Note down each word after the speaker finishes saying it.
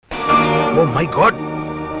Oh my God!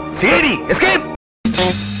 CID, escape!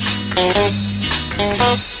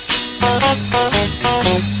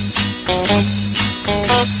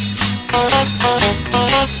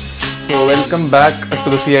 So welcome back to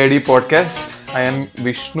the CID podcast. I am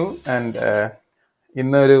Vishnu and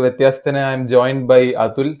ഇന്ന് ഒരു വ്യത്യാസത്തിന് I am joined by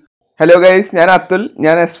Atul. Hello guys, ഞാൻ അതുൽ.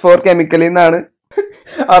 ഞാൻ S4 കെമിക്കലിൽ നിന്നാണ്.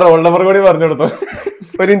 ആ roll number കൂടി പറഞ്ഞു കൊടുത്തു.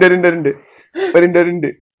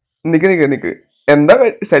 നിക്ക് എന്താ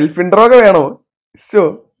സെൽഫ് ഇൻട്രോ ഒക്കെ വേണോ?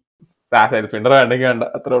 സെൽഫ് ഇൻട്രോ വേണ്ടെങ്കിൽ വേണ്ട,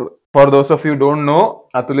 അത്രേ ഉള്ളൂ. For those of you who don't know,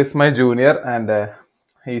 Atul is my junior and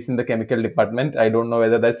he's in the chemical department. I don't know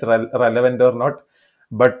whether that's relevant or not,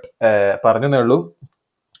 but പറഞ്ഞേ ഉള്ളൂ.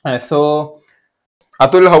 So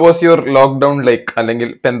Atul, how was your lockdown like? അല്ലെങ്കിൽ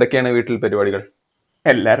ഇപ്പൊ എന്തൊക്കെയാണ് വീട്ടിൽ പരിപാടികൾ?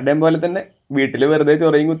 എല്ലാവരുടെയും പോലെ തന്നെ വീട്ടിൽ വെറുതെ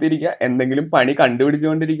ചൊറിയും കുത്തിയിരിക്കുക, എന്തെങ്കിലും പണി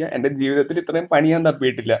കണ്ടുപിടിച്ചുകൊണ്ടിരിക്കുക. എന്റെ ജീവിതത്തിൽ ഇത്രയും പണി ഞാൻ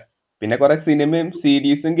തപ്പിയിട്ടില്ല. പിന്നെ കുറെ സിനിമയും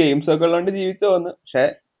സീരീസും ഗെയിംസും ഒക്കെ ഉള്ളതുകൊണ്ട് ജീവിച്ചു പോകുന്നു. പക്ഷെ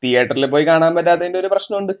തിയേറ്ററിൽ പോയി കാണാൻ പറ്റാത്തതിന്റെ ഒരു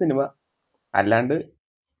പ്രശ്നമുണ്ട് സിനിമ. അല്ലാണ്ട്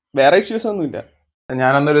വേറെ ഇഷ്യൂസ് ഒന്നുമില്ല.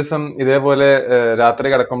 ഞാനന്നൊരു ദിവസം ഇതേപോലെ രാത്രി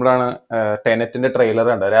കിടക്കുമ്പോഴാണ് ടെനറ്റിന്റെ ട്രെയിലർ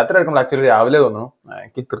കണ്ടത്. രാത്രി കിടക്കുമ്പോൾ ആക്ച്വലി രാവിലെ തോന്നുന്നു,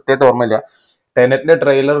 എനിക്ക് കൃത്യമായിട്ട് ഓർമ്മയില്ല. ടെനറ്റിന്റെ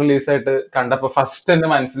ട്രെയിലർ റിലീസായിട്ട് കണ്ടപ്പോ ഫസ്റ്റ് എന്റെ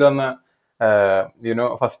മനസ്സിൽ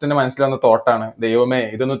വന്ന തോട്ടാണ്, ദൈവമേ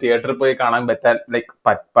ഇതൊന്ന് തിയേറ്ററിൽ പോയി കാണാൻ പറ്റാൻ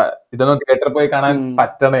ഇതൊന്നും തിയേറ്ററിൽ പോയി കാണാൻ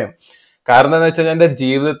പറ്റണേ. കാരണം എന്താ വെച്ചാൽ എന്റെ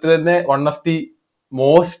ജീവിതത്തിൽ തന്നെ വൺ ഓഫ് ദി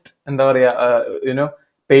മോസ്റ്റ് എന്താ പറയാ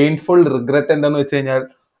പെയിൻഫുൾ റിഗ്രറ്റ് എന്താന്ന് വെച്ച് കഴിഞ്ഞാൽ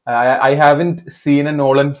I haven't seen a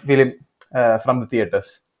Nolan film from the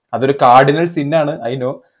theatres. അതൊരു cardinal സിന്നാണ്, I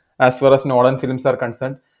know, as far as Nolan films R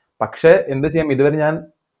concern. പക്ഷെ എന്ത് ചെയ്യാം, ഇതുവരെ ഞാൻ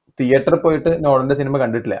തിയേറ്ററിൽ പോയിട്ട് നോളന്റെ സിനിമ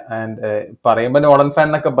കണ്ടിട്ടില്ല. ആൻഡ് പറയുമ്പോൾ നോളൻ ഫാൻ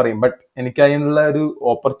എന്നൊക്കെ പറയും, ബട്ട് എനിക്ക് അതിനുള്ള ഒരു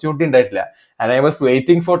ഓപ്പർച്യൂണിറ്റി ഉണ്ടായിട്ടില്ല. And I was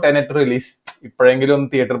waiting for Tenet release, ഇപ്പോഴെങ്കിലും ഒന്ന്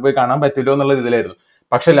തിയേറ്ററിൽ പോയി കാണാൻ പറ്റുമല്ലോ എന്നുള്ള ഇതിലായിരുന്നു.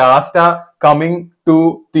 പക്ഷെ ലാസ്റ്റ് ആ കമ്മിങ് ടു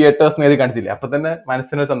തിയേറ്റേഴ്സ് നേരി കാണിച്ചില്ല. അപ്പൊ തന്നെ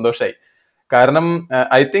മനസ്സിന് സന്തോഷമായി. കാരണം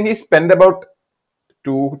ഐ തിങ്ക് ഈ സ്പെൻഡ് അബൌട്ട്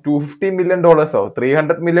 $250 million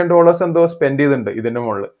 $300 million എന്തോ സ്പെൻഡ് ചെയ്തിട്ടുണ്ട് ഇതിന്റെ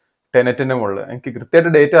മുകളിൽ, ടെനറ്റിന്റെ മുകളിൽ. എനിക്ക്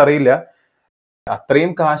കൃത്യമായിട്ട് ഡേറ്റ് അറിയില്ല.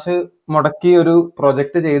 അത്രയും കാശ് മുടക്കി ഒരു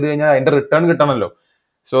പ്രൊജക്ട് ചെയ്ത് കഴിഞ്ഞാൽ അതിന്റെ റിട്ടേൺ കിട്ടണമല്ലോ.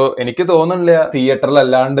 സോ എനിക്ക് തോന്നുന്നില്ല തിയേറ്ററിൽ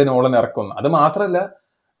അല്ലാണ്ട് നോളൻ ഇറക്കുന്നു. അത് മാത്രമല്ല,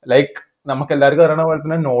 ലൈക്ക് നമുക്ക് എല്ലാവർക്കും അറിയണ പോലെ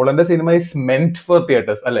തന്നെ നോളന്റെ സിനിമ ഈസ് മെന്റ് ഫോർ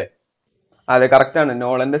തിയേറ്റേഴ്സ് അല്ലേ? അതെ, കറക്റ്റ് ആണ്.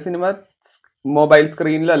 നോളന്റെ സിനിമ മൊബൈൽ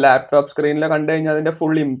സ്ക്രീനിലോ ലാപ്ടോപ്പ് സ്ക്രീനിലോ കണ്ടു കഴിഞ്ഞാൽ അതിന്റെ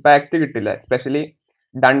ഫുൾ ഇമ്പാക്ട് കിട്ടില്ല. എസ്പെഷ്യലി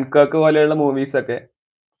ഡൺകർക്ക് പോലെയുള്ള മൂവീസ് ഒക്കെ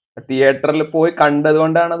തിയേറ്ററിൽ പോയി കണ്ടത്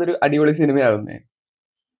കൊണ്ടാണ് അതൊരു അടിപൊളി സിനിമയാകുന്നത്.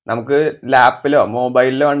 നമുക്ക് ലാപ്പിലോ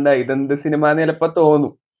മൊബൈലിലോ കണ്ട ഇതെന്ത് സിനിമ എന്ന് ചിലപ്പോ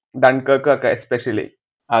തോന്നും, ഡൺകർക്ക് ഒക്കെ എസ്പെഷ്യലി.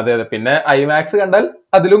 അതെ അതെ. പിന്നെ ഐമാക്സ് കണ്ടാൽ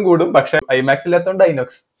അതിലും കൂടും, പക്ഷെ ഐമാക്സ് ഇല്ലാത്തതുകൊണ്ട്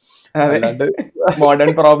Inox.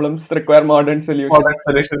 Modern problems require modern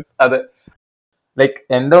solutions. അതെ, ലൈക്ക്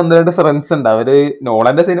എന്റെ ഒന്ന് രണ്ട് ഫ്രണ്ട്സ് ഉണ്ട്, അവര്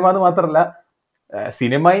നോളന്റെ സിനിമ എന്ന് മാത്രമല്ല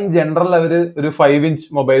സിനിമ ഇൻ ജനറൽ അവര് ഒരു 5-inch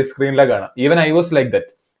മൊബൈൽ സ്ക്രീനിലാണ് കാണാം. Even I was like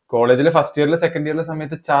that. കോളേജിലെ ഫസ്റ്റ് ഇയറിലെ സെക്കൻഡ് ഇയറിലെ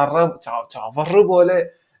സമയത്ത് ചവറ് പോലെ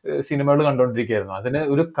സിനിമകൾ കണ്ടോണ്ടിരിക്കുകയായിരുന്നു. അതിന്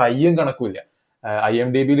ഒരു കയ്യും കണക്കുമില്ല.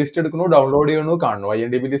 IMDb ലിസ്റ്റ് എടുക്കണു, ഡൗൺലോഡ് ചെയ്യണു, കാണുന്നു.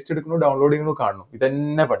 IMDb ലിസ്റ്റ് എടുക്കണു, ഡൗൺലോഡ് ചെയ്യണു, കാണുന്നു.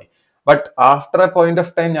 ഇതന്നെ പണി. But after A point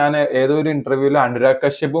of time ഞാൻ ഏതോ ഒരു ഇന്റർവ്യൂല് അനുരാഗ്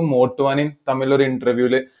കശ്യപും മോട്ടുവാനിയും തമ്മിലൊരു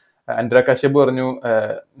ഇന്റർവ്യൂല് അനുരാഗ് കശ്യപ് പറഞ്ഞു,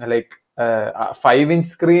 ലൈക്ക് 5-inch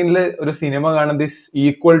സ്ക്രീനിൽ ഒരു സിനിമ കാണുന്നത് is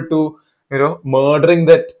equal to മേർഡറിങ്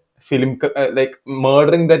that film, like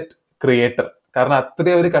മേർഡറിങ് that creator. കാരണം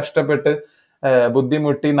അത്രയും അവർ കഷ്ടപ്പെട്ട്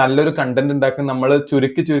ബുദ്ധിമുട്ടി നല്ലൊരു കണ്ടന്റ് ഉണ്ടാക്കി നമ്മൾ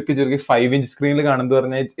ചുരുക്കി 5-inch സ്ക്രീനിൽ കാണുന്നത്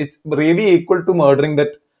പറഞ്ഞാൽ it's really equal to മേർഡറിങ്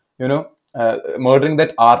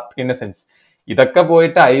that art in A sense. ഇതൊക്കെ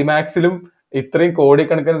പോയിട്ട് ഐമാക്സിലും ഇത്രയും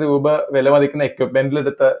കോടിക്കണക്കിന് രൂപ വില മതിക്കുന്ന എക്വിപ്മെന്റിൽ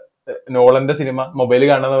എടുത്ത നോളന്റെ സിനിമ മൊബൈൽ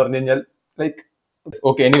കാണാന്ന് പറഞ്ഞു കഴിഞ്ഞാൽ like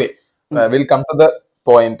okay. Anyway, will come to the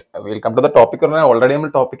point, will come to the topic. പറഞ്ഞാൽ ഓൾറെഡി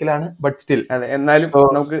നമ്മൾ ടോപ്പിക്കിലാണ്, ബട്ട് സ്റ്റിൽ എന്നാലും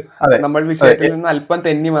നമുക്ക് നമ്മൾ വിഷയത്തിൽ നിന്ന് അല്പം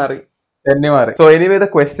തെന്നി മാറി. So anyway, the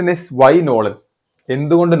question is why Nolan?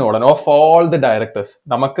 എന്തുകൊണ്ട് Nolan? Of all the directors,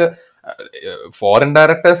 നമുക്ക് ഫോറിൻ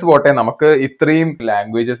ഡയറക്ടേഴ്സ് പോട്ടെ, നമുക്ക് ഇത്രയും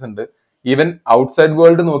ലാംഗ്വേജസ് ഉണ്ട്. ഈവൻ ഔട്ട്സൈഡ്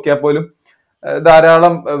വേൾഡ് നോക്കിയാൽ പോലും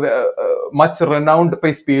ധാരാളം മച്ച് റെനൗണ്ട്,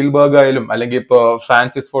 ഇപ്പൊ സ്പീൽബർഗ് ആയാലും അല്ലെങ്കിൽ ഇപ്പൊ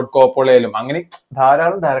ഫ്രാൻസിസ് ഫോർഡ് കോപ്പോള ആയാലും അങ്ങനെ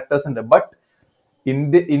ധാരാളം ഡയറക്ടേഴ്സ് ഉണ്ട്. ബട്ട്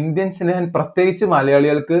ഇന്ത്യൻസിന്, പ്രത്യേകിച്ച്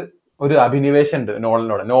മലയാളികൾക്ക് ഒരു അഭിനിവേശം ഉണ്ട്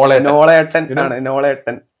നോളനോട്. നോളേട്ടൻ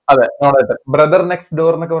അതെ, നോളേട്ടൻ, ബ്രദർ നെക്സ്റ്റ്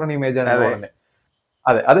ഡോർ എന്നൊക്കെ പറഞ്ഞ ഇമേജ് ആണ് നോളന്.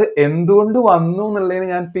 അതെ, അത് എന്തുകൊണ്ട് വന്നു എന്നുള്ളതിന്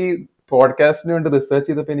ഞാൻ ഇപ്പൊ ഈ പോഡ്കാസ്റ്റിന് വേണ്ടി റിസർച്ച്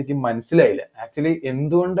ചെയ്തപ്പോ എനിക്ക് മനസ്സിലായില്ല ആക്ച്വലി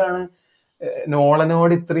എന്തുകൊണ്ടാണ്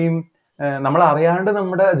നോളനോട് ഇത്രയും. നമ്മൾ അറിയാണ്ട്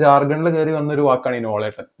നമ്മുടെ ജാർഗണിൽ കയറി വന്നൊരു വാക്കാണ് ഈ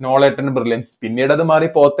നോളേട്ടൻ ബ്രില്യൻസ്. പിന്നീട് അത് മാറി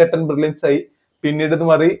പോത്തേട്ടൻ ബ്രില്യൻസ് ആയി, പിന്നീട് ഇത്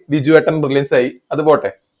മാറി ബിജുവേട്ടൻ ബ്രില്യൻസ് ആയി. അത്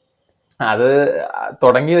പോട്ടെ, അത്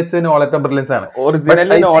തുടങ്ങി വെച്ച് നോളേട്ടൻ ബ്രില്യൻസ് ആണ്.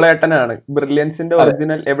 ഒറിജിനൽ നോളേട്ടനാണ്. ബ്രില്യൻസിന്റെ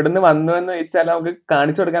ഒറിജിനൽ എവിടുന്ന് വന്നു എന്ന് ചോദിച്ചാൽ നമുക്ക്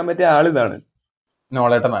കാണിച്ചു കൊടുക്കാൻ പറ്റിയ ആളിതാണ്,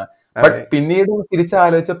 നോളേട്ടനാണ്. ബട്ട് പിന്നീട്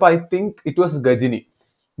തിരിച്ചാലോചിച്ചപ്പോ I think it was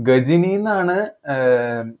Ghajini എന്നാണ്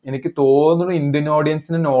എനിക്ക് തോന്നുന്നു ഇന്ത്യൻ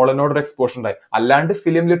ഓഡിയൻസിന് നോളനോട് ഒരു എക്സ്പോഷർ ഉണ്ടായി. അല്ലാണ്ട്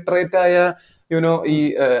ഫിലിം ലിറ്ററേറ്റ് ആയ യുനോ ഈ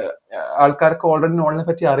ആൾക്കാർക്ക് ഓൾറെഡി നോളിനെ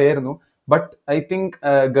പറ്റി അറിയായിരുന്നു. But I think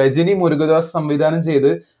Ghajini Murugadas സംവിധാനം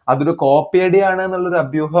ചെയ്ത് അതൊരു കോപ്പിയടിയാണ് എന്നുള്ളൊരു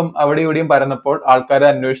അഭ്യൂഹം അവിടെ ഇവിടെയും പരന്നപ്പോൾ ആൾക്കാരെ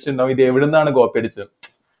അന്വേഷിച്ചിട്ടുണ്ടാവും ഇത് എവിടെ നിന്നാണ് കോപ്പി അടിച്ചത്.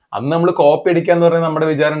 അന്ന് നമ്മൾ കോപ്പി അടിക്കാന്ന് പറഞ്ഞാൽ നമ്മുടെ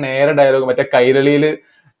വിചാരം നേരെ ഡയലോഗ് മറ്റേ കൈരളിയില്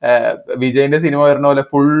വിജയന്റെ സിനിമ വരുന്ന പോലെ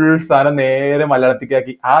ഫുൾ സാധനം നേരെ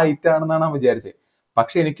മലയാളത്തിലാക്കി ആ ഐറ്റം ആണെന്നാണ് ഞാൻ വിചാരിച്ചത്.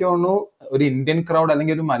 പക്ഷെ എനിക്ക് തോന്നുന്നു ഒരു ഇന്ത്യൻ ക്രൗഡ്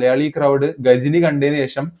അല്ലെങ്കിൽ ഒരു മലയാളി ക്രൗഡ് ഗജിനി കണ്ടതിന്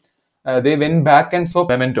ശേഷം ദേ when back and so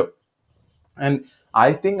memento. And I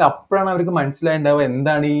think അപ്പോഴാണ് അവർക്ക് മനസ്സിലായിട്ടുണ്ടാവുക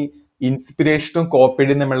എന്താണ് ഈ ഇൻസ്പിറേഷനും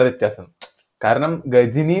കോപ്പിയും തമ്മിലുള്ള വ്യത്യാസം. കാരണം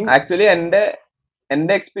ഗജിനിയും ആക്ച്വലി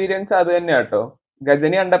എന്റെ എക്സ്പീരിയൻസ് അത് തന്നെയാ കേട്ടോ.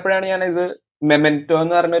 ഗജനി കണ്ടപ്പോഴാണ് ഞാൻ ഇത് മെമെന്റോ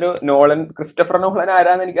എന്ന് പറഞ്ഞൊരു ക്രിസ്റ്റഫർ നോളൻ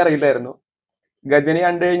ആരാന്ന് എനിക്ക് അറിയില്ലായിരുന്നു. ഗജനി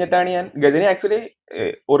കണ്ടു കഴിഞ്ഞിട്ടാണ് ഗജനി ആക്ച്വലി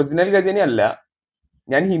ഒറിജിനൽ ഗജനി അല്ല,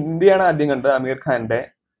 ഞാൻ ഹിന്ദിയാണ് ആദ്യം കണ്ടത്, അമീർ ഖാന്റെ.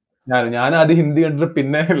 ഞാൻ ആദ്യം ഹിന്ദി കണ്ടിട്ട്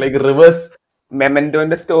പിന്നെ ലൈക്ക് റിവേഴ്സ്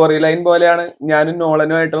മെമെന്റോന്റെ സ്റ്റോറി ലൈൻ പോലെയാണ് ഞാനും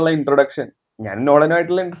നോളനുമായിട്ടുള്ള ഇൻട്രൊഡക്ഷൻ.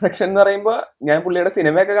 എന്ന് പറയുമ്പോൾ ഞാൻ പുള്ളിയുടെ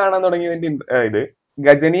സിനിമയൊക്കെ കാണാൻ തുടങ്ങിയതിന്റെ ഇത്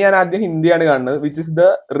ഗജനി ഞാൻ ആദ്യം ഹിന്ദിയാണ് കാണുന്നത്, which is the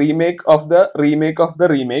remake of the remake of the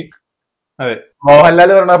remake. അതെ, മോഹൻലാൽ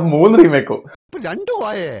പറഞ്ഞ 3 റീമേക്കോ.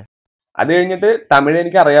 അത് കഴിഞ്ഞിട്ട് തമിഴ്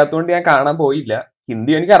എനിക്ക് അറിയാത്തതുകൊണ്ട് ഞാൻ കാണാൻ പോയില്ല.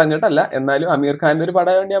 ഹിന്ദി എനിക്ക് അറിഞ്ഞിട്ടല്ല, എന്നാലും അമീർ ഖാന്റെ ഒരു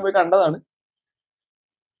പടം വേണ്ടി ഞാൻ പോയി കണ്ടതാണ്.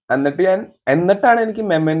 എന്നിട്ടാണ് എനിക്ക്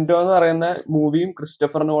മെമെന്റോ എന്ന് പറയുന്ന മൂവിയും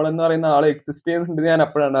ക്രിസ്റ്റഫർ നോളൻ എന്ന് പറയുന്ന ആളെ എക്സിസ്റ്റ് ചെയ്യുന്നുണ്ട് ഞാൻ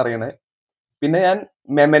അപ്പോഴാണ് അറിയണത്. പിന്നെ ഞാൻ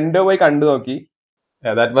മെമെന്റോ പോയി കണ്ടു നോക്കി.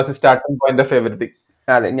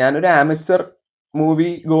 അതെ, ഞാനൊരു ആമച്ചർ മൂവി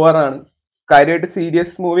ഗോവറാണ്. കാര്യമായിട്ട്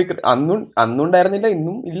സീരിയസ് മൂവി അന്നുണ്ടായിരുന്നില്ല,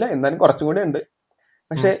 ഇന്നും ഇല്ല, എന്നാലും കുറച്ചും കൂടെ ഉണ്ട്.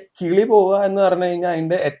 പക്ഷെ കിളി പോവുക എന്ന് പറഞ്ഞു കഴിഞ്ഞാൽ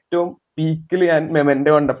അതിന്റെ ഏറ്റവും പീക്കിൽ ഞാൻ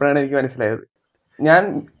മെമെന്റോ കണ്ടപ്പോഴാണ് എനിക്ക് മനസ്സിലായത്. ഞാൻ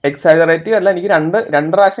എക്സാജറേറ്റീവ് അല്ല, എനിക്ക്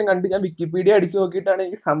രണ്ട് പ്രാവശ്യം കണ്ട് ഞാൻ വിക്കിപീഡിയ അടിച്ചു നോക്കിയിട്ടാണ്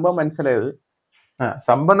എനിക്ക് സംഭവം മനസ്സിലായത്.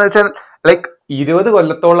 സംഭവം എന്ന് വെച്ചാൽ ലൈക്ക് 20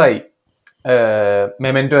 കൊല്ലത്തോളായി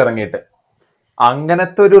മെമെന്റോ ഇറങ്ങിയിട്ട്.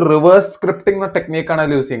 അങ്ങനത്തെ ഒരു റിവേഴ്സ് സ്ക്രിപ്റ്റിംഗ് എന്ന ടെക്നീക്കാണ്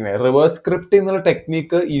അതിൽ യൂസ് ചെയ്യുന്നത്. റിവേഴ്സ് സ്ക്രിപ്റ്റിംഗ് എന്നുള്ള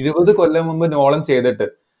ടെക്നീക്ക് 20 കൊല്ലം മുമ്പ് നോളൻ ചെയ്തിട്ട്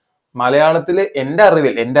മലയാളത്തില് എന്റെ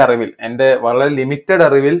അറിവിൽ എന്റെ വളരെ ലിമിറ്റഡ്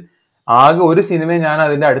അറിവിൽ ആകെ ഒരു സിനിമ ഞാൻ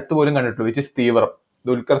അതിന്റെ അടുത്ത് പോലും കണ്ടിട്ടുള്ളൂ, വിച്ച് ഇസ് തീവ്രം.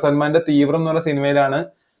 ദുൽഖർ സൽമാന്റെ തീവ്രം എന്ന് പറഞ്ഞ സിനിമയിലാണ്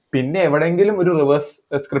പിന്നെ എവിടെയെങ്കിലും ഒരു റിവേഴ്സ്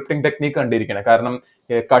സ്ക്രിപ്റ്റിംഗ് ടെക്നീക്ക് കണ്ടിരിക്കണം. കാരണം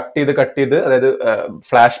കട്ട് ചെയ്ത് അതായത്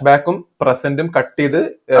ഫ്ലാഷ് ബാക്കും പ്രസന്റും കട്ട് ചെയ്ത്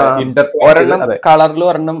കളറിൽ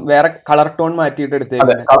ഒരെണ്ണം വേറെ കളർ ടോൺ മാറ്റിയിട്ട്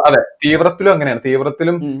എടുത്തേക്കുന്നത്. അതെ, തീവ്രത്തിലും അങ്ങനെയാണ്.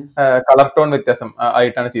 തീവ്രത്തിലും കളർ ടോൺ വ്യത്യാസം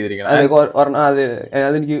ആയിട്ടാണ് ചെയ്തിരിക്കുന്നത്.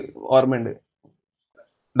 അതെനിക്ക് ഓർമ്മയുണ്ട്.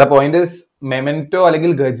 ദ പോയിന്റ് ഇസ് മെമെന്റോ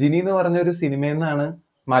അല്ലെങ്കിൽ ഗജിനി എന്ന് പറഞ്ഞ ഒരു സിനിമയിൽ നിന്നാണ്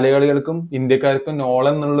മലയാളികൾക്കും ഇന്ത്യക്കാർക്കും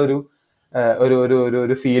നോളൻ എന്നുള്ളൊരു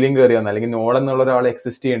ഒരു ഫീലിംഗ് കയറി വന്നത്, അല്ലെങ്കിൽ നോളൻ എന്നുള്ള ഒരാൾ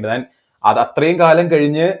എക്സിസ്റ്റ് ചെയ്യേണ്ടത്. ആൻഡ് അത് അത്രയും കാലം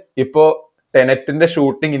കഴിഞ്ഞ് ഇപ്പോ ടെനറ്റിന്റെ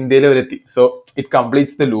ഷൂട്ടിംഗ് ഇന്ത്യയിൽ വരെത്തി. So it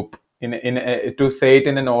completes the loop to say it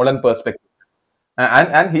in a Nolan perspective.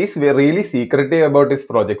 And he's really secretive about his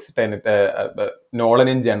projects, Nolan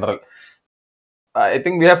in general. I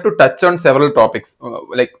think we have to touch on several topics,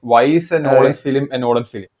 like why is a Nolan film a Nolan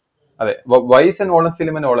film? Why is a Nolan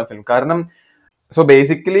film a Nolan film? കാരണം so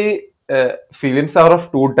basically films R of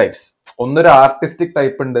 2 types. ഒന്നൊരു artistic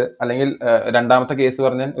type ഉണ്ട്, അല്ലെങ്കിൽ രണ്ടാമത്തെ case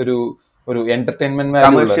പറഞ്ഞാൽ ഒരു entertainment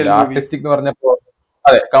value ഉള്ള. Artistic എന്ന് പറഞ്ഞപ്പോ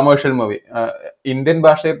അതെ, കമേഴ്ഷ്യൽ മൂവി. ഇന്ത്യൻ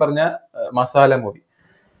ഭാഷയിൽ പറഞ്ഞ മസാല മൂവി.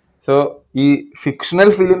 സോ ഈ ഫിക്ഷണൽ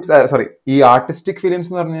ഫിലിംസ്, ഈ ആർട്ടിസ്റ്റിക് ഫിലിംസ്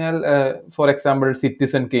എന്ന് പറഞ്ഞാൽ ഫോർ എക്സാമ്പിൾ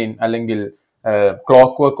സിറ്റിസൺ കെയിൻ അല്ലെങ്കിൽ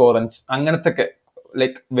ക്ലോക്ക് വർക്ക് ഓറഞ്ച്, അങ്ങനത്തെ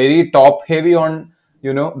like very top heavy on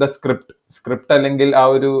you know the script അല്ലെങ്കിൽ ആ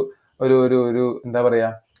ഒരു എന്താ പറയാ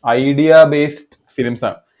ഐഡിയ ബേസ്ഡ് ഫിലിംസ്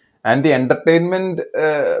ആണ്. And the entertainment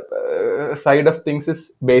side of things is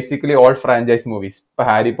basically all franchise movies. ഇപ്പൊ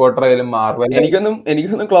ഹാരി പോട്ടർ ആയാലും മാർവൽ.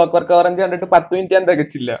 എനിക്കൊന്നും ക്ലോക്ക് വർക്ക് ഓറഞ്ച് കണ്ടിട്ട് 10 മിനിറ്റ് ഞാൻ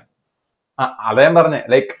തികച്ചില്ല. അതാ ഞാൻ പറഞ്ഞേ,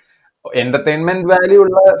 ലൈക്ക് എന്റർടൈൻമെന്റ്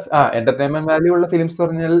വാല്യൂ ഉള്ള ഫിലിംസ്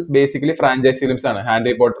പറഞ്ഞാൽ ബേസിക്കലി ഫ്രാഞ്ചൈസ് ഫിലിംസ് ആണ്.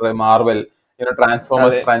 Harry Potter, Marvel,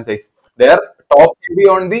 transformers franchise. They are top heavy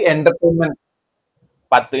on the entertainment.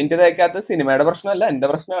 10 minute തയ്ക്കാത്ത സിനിമയുടെ പ്രശ്നമല്ല, എന്റെ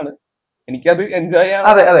പ്രശ്നമാണ്. എനിക്കത് എൻജോയ് ചെയ്യാൻ.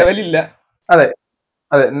 അതെ,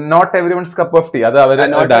 not every once cup of tea. അത് അവര്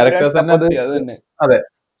ഡയറക്ടേഴ്സ്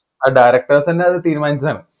തന്നെ അത്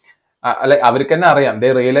തീരുമാനിച്ചതാണ്. അല്ലെ, അവർക്ക് തന്നെ അറിയാം, ദേ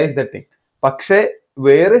റിയലൈസ് ദാറ്റ് തിങ്. പക്ഷേ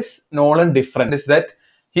where is Nolan different is that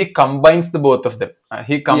he combines the both of them.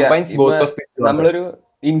 He combines both of them. നമ്മളൊരു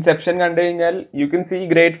ഇൻസെപ്ഷൻ കണ്ടു കഴിഞ്ഞാൽ you can see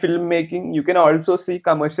great film making, you can also see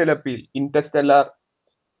commercial appeal. Interstellar,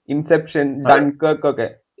 Inception, Dunkirk ഒക്കെ,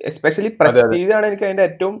 especially prestige ആണ് എനിക്ക് അതിന്റെ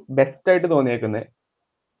ഏറ്റവും best ആയിട്ട് തോന്നിയേക്കുന്നത്.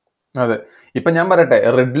 അതെ, ഇപ്പൊ ഞാൻ പറയട്ടെ,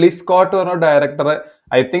 റിഡ്ലി സ്കോട്ട് പറഞ്ഞ director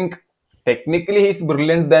I think technically he's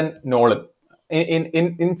brilliant than Nolan.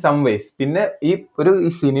 In some vase. പിന്നെ ഈ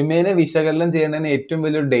സിനിമേനെ വിശകലനം ചെയ്യുന്നതിന് ഏറ്റവും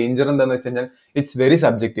വലിയൊരു ഡേഞ്ചർ എന്താന്ന് വെച്ച് കഴിഞ്ഞാൽ ഇറ്റ്സ് വെരി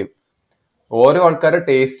സബ്ജക്റ്റീവ്. ഓരോ ആൾക്കാരുടെ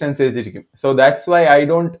ടേസ്റ്റ് അനുസരിച്ചിരിക്കും. So that's why I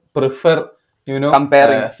don't prefer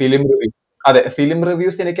film review. അതെ, ഫിലിം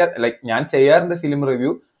റിവ്യൂസ് എനിക്ക് ലൈക്ക് ഞാൻ ചെയ്യാറുണ്ട് ഫിലിം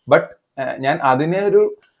റിവ്യൂ, ബട്ട് ഞാൻ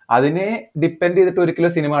അതിനെ ഡിപ്പെൻഡ് ചെയ്തിട്ട്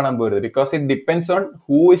ഒരിക്കലും സിനിമ കാണാൻ പോകരുത്. Because it depends on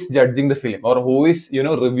who is judging the film or who is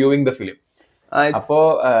reviewing the film. അപ്പോ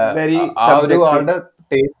ആ ഒരു ആളുടെ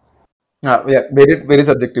taste very very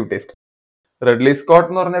subjective taste. Readily Scott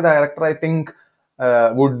എന്ന് പറഞ്ഞ director I think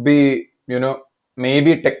would be may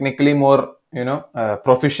be technically more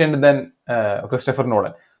proficient then Christopher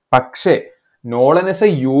Nolan. പക്ഷേ Nolan is A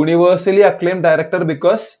universally acclaim director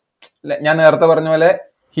because ഞാൻ നേരത്തെ പറഞ്ഞ പോലെ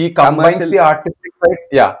he combines the artistic side,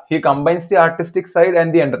 he combines the artistic side and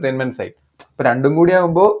the entertainment side. അപ്പൊ രണ്ടും കൂടി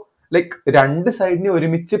ആകുമ്പോ like രണ്ട് സൈഡിനെ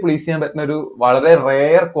ഒരുമിച്ച് പ്ലീസ് ചെയ്യാൻ പറ്റുന്ന ഒരു വളരെ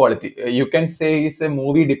rare quality. You can say is A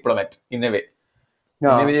movie diplomat in a way.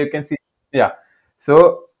 U can see so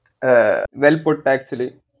well puttu actually,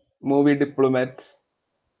 movie diplomat.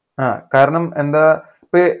 കാരണം എന്താ,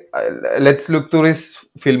 ഇപ്പൊ let's look through his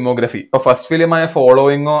filmography. ഇപ്പൊ ഫസ്റ്റ് ഫിലിമായ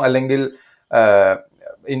ഫോളോയിങ്ങോ അല്ലെങ്കിൽ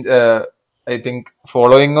ഐ തിങ്ക്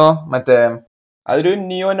ഫോളോയിങ്ങോ മറ്റേ അതൊരു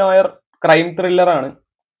നിയോ നോയർ ക്രൈം ത്രില്ലർ ആണ്.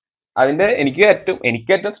 അതിന്റെ എനിക്ക്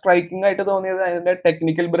ഏറ്റവും സ്ട്രൈക്കിംഗ് ആയിട്ട് തോന്നിയത് അതിന്റെ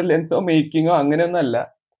ടെക്നിക്കൽ ബ്രില്യൻസോ മേക്കിങ്ങോ അങ്ങനെയൊന്നും അല്ല.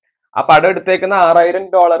 ആ പടം എടുത്തേക്കുന്ന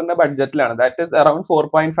 $6,000 ബഡ്ജറ്റിലാണ്. That is around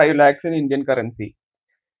 4.5 lakhs in Indian currency.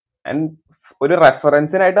 And ഒരു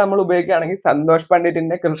റെഫറൻസിനായിട്ട് നമ്മൾ ഉപയോഗിക്കുകയാണെങ്കിൽ സന്തോഷ്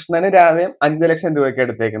പണ്ഡിറ്റിന്റെ കൃഷ്ണന് രാധയും 5 ലക്ഷം രൂപയ്ക്ക്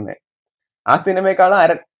എടുത്തേക്കുന്നത്. ആ സിനിമയെക്കാളും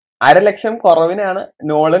 1.5 ലക്ഷം കുറവിനാണ്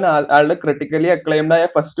നോളൻ ആളുടെ ക്രിട്ടിക്കലി അക്ലെയിംഡ് ആയ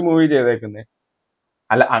ഫസ്റ്റ് മൂവി ചെയ്തേക്കുന്നത്.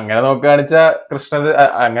 അല്ല, അങ്ങനെ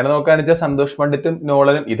നോക്കുകയാണെച്ചാൽ സന്തോഷ് പണ്ഡിറ്റും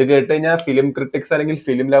നോളനും ഇത് കേട്ട് കഴിഞ്ഞാൽ ഫിലിം ക്രിട്ടിക്സ് അല്ലെങ്കിൽ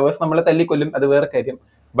ഫിലിം ലവേഴ്സ് നമ്മളെ തല്ലിക്കൊല്ലും, അത് വേറെ കാര്യം.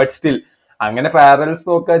 ബട്ട് സ്റ്റിൽ അങ്ങനെ പാരലൽസ്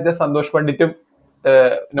നോക്കുക വെച്ചാൽ സന്തോഷ് പണ്ഡിറ്റും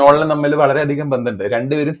നോളനും തമ്മിൽ വളരെയധികം ബന്ധമുണ്ട്.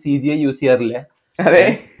 രണ്ടുപേരും CGI യൂസ് ചെയ്യാറില്ല. അതെ,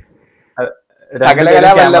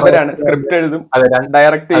 സ്ക്രിപ്റ്റ് എഴുതും,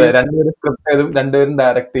 ഡയറക്ട് ചെയ്യും, രണ്ടുപേരും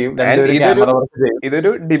ഡയറക്ട് ചെയ്യും, രണ്ടുപേരും ക്യാമറ വർക്ക് ചെയ്യും.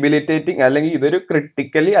 ഇതൊരു ഡിബിലിറ്റേറ്റിംഗ് അല്ലെങ്കിൽ ഇതൊരു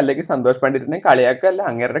ക്രിട്ടിക്കലി അല്ലെങ്കിൽ സന്തോഷ് പണ്ഡിറ്റിനെ കളിയാക്കല്ല,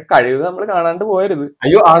 അങ്ങേരുടെ കഴിവ് നമ്മൾ കാണാണ്ട് പോയരുത്.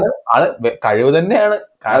 അയ്യോ, ആള് കഴിവ് തന്നെയാണ്.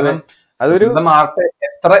 കാരണം അതൊരു ആർട്ട്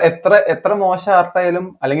എത്ര മോശം ആർട്ടായാലും,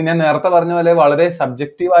 അല്ലെങ്കിൽ ഞാൻ നേരത്തെ പറഞ്ഞ പോലെ വളരെ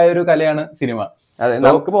സബ്ജക്റ്റീവ് ആയ ഒരു കലയാണ് സിനിമ. അതെ,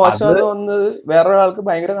 നമുക്ക് മോശം തോന്നുന്നത് വേറൊരാൾക്ക്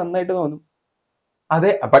ഭയങ്കര നന്നായിട്ട് തോന്നും.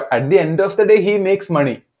 അതെ, but at the end of the day he makes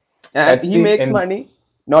money. He makes money.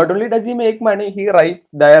 Not only does he make money, he writes,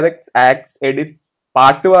 directs, acts, edits,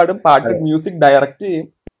 പാട്ട് പാടും, മ്യൂസിക് ഡയറക്റ്റ് ചെയ്യും.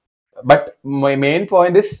 ബട്ട് മെയിൻ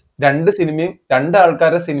പോയിന്റ് ഇസ് രണ്ട്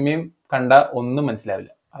ആൾക്കാരുടെ സിനിമയും കണ്ട ഒന്നും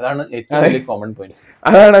മനസ്സിലാവില്ല. അതാണ് ഏറ്റവും വലിയ കോമൺ പോയിന്റ്.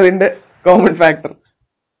 അതാണ് അതിന്റെ common factor.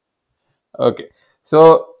 Okay, so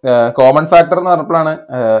common factor എന്ന് പറഞ്ഞപ്പോഴാണ്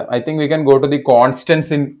I think we can go to the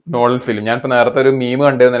constants in Nolan film. ഞാൻ ഇപ്പൊ നേരത്തെ ഒരു മീം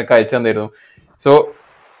കണ്ടിരുന്നു, എനിക്ക് അയച്ചു തന്നിരുന്നു. So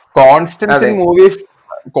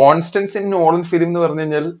constants in Nolan film എന്ന് പറഞ്ഞു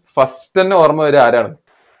കഴിഞ്ഞാൽ ഫസ്റ്റ് തന്നെ ഓർമ്മ വരെ ആരാണ്?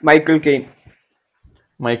 മൈക്കിൾ കെയ്ൻ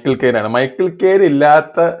ആണ്. മൈക്കിൾ കെയ്ൻ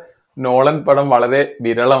ഇല്ലാത്ത നോളൻ പടം വളരെ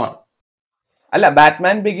വിരളമാണ്. അല്ല,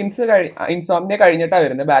 ബാറ്റ്മാൻ ബിഗിൻസ് ഇൻസോംനിയ കഴിഞ്ഞിട്ടാ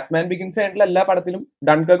വരുന്നത്. ബാറ്റ്മാൻ ബിഗിൻസ് ആയിട്ടുള്ള എല്ലാ പടത്തിലും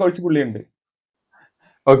ഡൺകർക്ക് ഒഴിച്ച് പുള്ളിയുണ്ട്.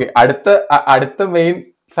 ഓക്കെ, അടുത്ത മെയിൻ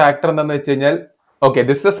ഫാക്ടർ എന്താന്ന് വെച്ച് കഴിഞ്ഞാൽ, okay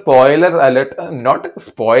this a spoiler alert, not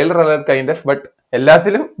spoiler alert kind of, but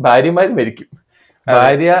എല്ലാത്തിലും ഭാര്യമാർ മരിക്കും.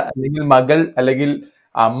 ഭാര്യ അല്ലെങ്കിൽ മകൾ അല്ലെങ്കിൽ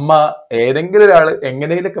അമ്മ, ഏതെങ്കിലും ഒരാള്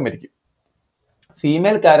എങ്ങനെയൊക്കെ മരിക്കും.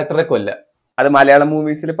 ഫീമെയിൽ ക്യാരക്ടറെ കൊല്ല. അത് മലയാളം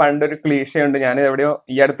മൂവീസിൽ പണ്ടൊരു ക്ലീഷയുണ്ട്, ഞാൻ എവിടെയോ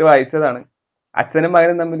ഈ അടുത്ത് വായിച്ചതാണ്. അച്ഛനും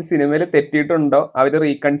മകനും തമ്മിൽ സിനിമയിൽ തെറ്റിയിട്ടുണ്ടോ അവര്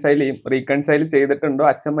റീകൺസൈൽ ചെയ്തിട്ടുണ്ടോ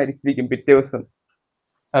അച്ഛൻ മരിച്ചിരിക്കും പിറ്റേ ദിവസം.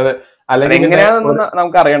 അതെ, എങ്ങനെയാണെന്ന്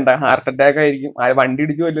നമുക്ക് അറിയണ്ട. ഹാർട്ട് അറ്റാക്ക് ആയിരിക്കും, വണ്ടി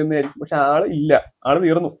ഇടിച്ചു കൊല്ലുന്നതായിരിക്കും, പക്ഷെ ആള് ഇല്ല, ആള്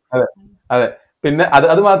തീർന്നു. അതെ. പിന്നെ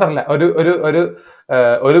അത് മാത്രല്ല,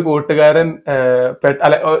 ഒരു കൂട്ടുകാരൻ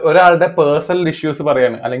ഒരാളുടെ പേഴ്സണൽ ഇഷ്യൂസ്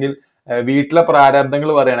പറയാണ്, അല്ലെങ്കിൽ വീട്ടിലെ പ്രാരാബ്ദങ്ങൾ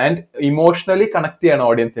പറയാണ്, ആൻഡ് ഇമോഷണലി കണക്ട് ചെയ്യാണ്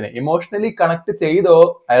ഓഡിയൻസിനെ. ഇമോഷണലി കണക്ട് ചെയ്തോ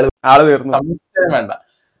ആള് തീർന്നു, സംശയം വേണ്ട,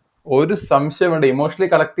 ഒരു സംശയം വേണ്ട. ഇമോഷണലി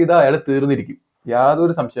കണക്ട് ചെയ്താൽ അയാൾ തീർന്നിരിക്കും,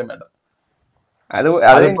 യാതൊരു സംശയം വേണ്ട. അത്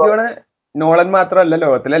എനിക്ക് നോളൻ മാത്രമല്ല,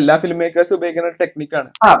 ലോകത്തിലെ എല്ലാ ഫിലിം മേക്കേഴ്സും ഉപയോഗിക്കുന്ന ടെക്നിക്കാണ്.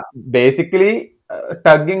 Basically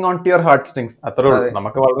tugging on to your heart strings, അത്രേ ഉള്ളൂ.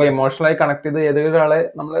 നമുക്ക് വളരെ ഇമോഷണലായി കണക്ട് ചെയ്ത് ഏതൊരു ഒരാളെ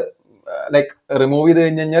നമ്മൾ ലൈക്ക് റിമൂവ് ചെയ്ത്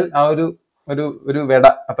കഴിഞ്ഞാൽ ആ ഒരു വെട,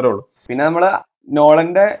 അത്രേ ഉള്ളൂ. പിന്നെ നമ്മള്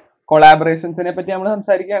നോളന്റെ കൊളാബറേഷൻസിനെ പറ്റി നമ്മൾ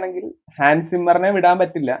സംസാരിക്കുകയാണെങ്കിൽ ഹാൻസ് സിമ്മറിനെ വിടാൻ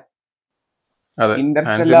പറ്റില്ല.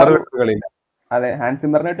 അതെ, ഹാൻസ്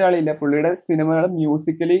സിമ്മറിനെ വിട്ട് കളിയില്ല. പുള്ളിയുടെ സിനിമകൾ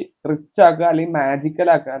മ്യൂസിക്കലി റിച്ച് ആക്കുക, അല്ലെങ്കിൽ മാജിക്കൽ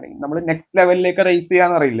ആക്കുക, അല്ലെങ്കിൽ നമ്മൾ നെക്സ്റ്റ് ലെവലിലേക്ക് റേസ്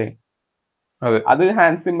ചെയ്യാന്ന് അറിയില്ലേ, അത്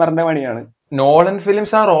ഹാൻസ് സിമ്മറിന്റെ പണിയാണ്. Nolan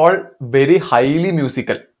films are all very highly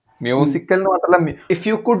musical എന്ന് മാത്രമല്ല, if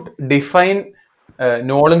you could define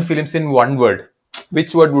Nolan films in one word,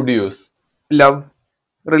 which word would you use? Love,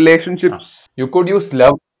 relationships. You could use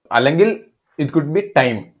love, അല്ലെങ്കിൽ it could be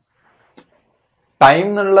time. Time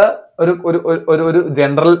എന്നുള്ള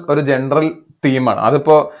ഒരു general തീമാണ്.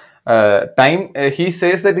 അതിപ്പോ time, he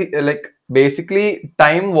says that like basically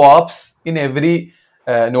time warps in every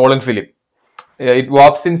Nolan film. It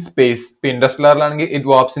warps in space. ഇപ്പൊ ഇൻഡസ്ട്രിയലാണെങ്കിൽ it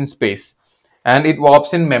warps in space, and it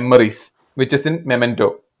warps in memories which is in Memento,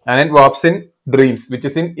 and it warps in dreams which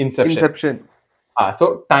is in Inception. So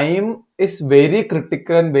time is very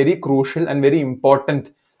critical and very crucial and very important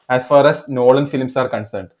as far as Nolan films are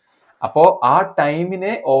concerned. അപ്പോ ആ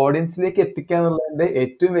ടൈമിനെ ഓഡിയൻസിലേക്ക് എത്തിക്കുക എന്നുള്ളതിന്റെ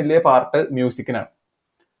ഏറ്റവും വലിയ part മ്യൂസിക്കിനാണ്.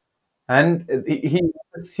 And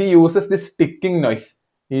he uses this ticking noise.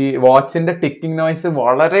 ഈ വാച്ചിന്റെ ticking noise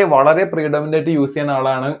വളരെ വളരെ പ്രീഡമിനന്റ് ആയിട്ട് യൂസ് ചെയ്യുന്ന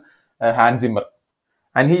ആളാണ് Hans Zimmer.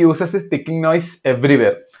 And he uses this ticking noise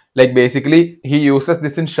everywhere. Like basically he uses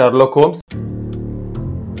this in Sherlock Holmes.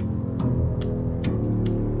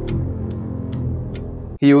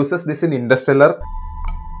 He uses this in Interstellar.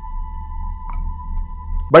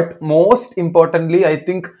 But most importantly, I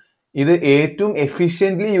think ഇത് ഏറ്റവും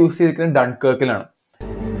efficiently use ചെയ്തിരിക്കുന്നത് ഡൺകേർക്കിലാണ്.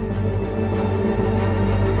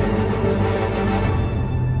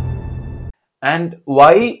 And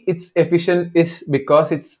why it's efficient is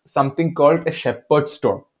because it's something called a shepherd's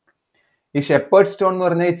stone. ഈ shepherd stone എന്ന്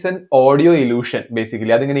പറഞ്ഞാൽ it's an audio illusion.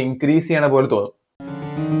 Basically അതിങ്ങനെ increase ചെയ്യണ പോലെ തോന്നും.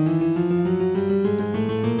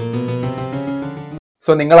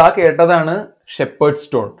 സോ നിങ്ങൾ ആ കേട്ടതാണ് shepherd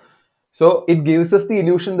stone. So it gives us the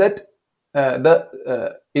illusion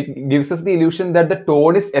that the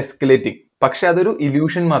tone is escalating. പക്ഷെ അതൊരു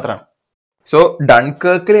ഇല്യൂഷൻ മാത്രമാണ്. സോ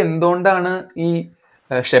ഡൺകേർക്കിൽ എന്തുകൊണ്ടാണ് ഈ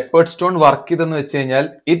ഷെപ്പേർഡ് സ്റ്റോൺ വർക്ക് ചെയ്തെന്ന് വെച്ച് കഴിഞ്ഞാൽ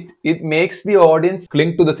it makes the audience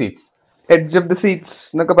cling to the seats. Edge of the seats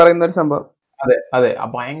എന്നൊക്കെ പറയുന്ന ഒരു സംഭവം. അതെ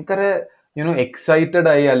ഭയങ്കര എക്സൈറ്റഡ്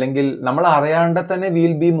ആയി, അല്ലെങ്കിൽ നമ്മൾ അറിയാണ്ട് തന്നെ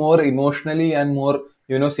will be more emotionally and more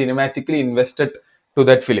cinematically invested to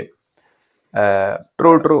that film.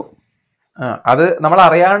 True. അത് നമ്മൾ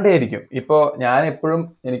അറിയാണ്ടായിരിക്കും. ഇപ്പോ ഞാൻ എപ്പോഴും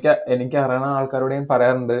എനിക്ക് അറിയുന്ന ആൾക്കാരോട് ഞാൻ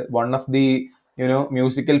പറയാറുണ്ട്, one of the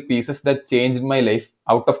musical pieces that changed my life,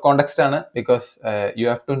 out of context ആണ്, because you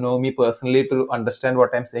have to know me personally to understand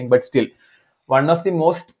what I'm saying, but still one of the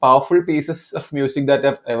most powerful pieces of music that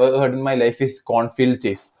I've ever heard in my life is Cornfield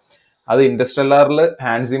Chase. അത് ഇന്റർസ്റ്റെല്ലാറിൽ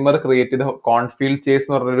Hans shimmer create ചെയ്ത കോൺഫീൽഡ് chase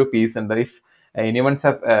എന്ന് പറഞ്ഞൊരു piece ഉണ്ട്. If anyone's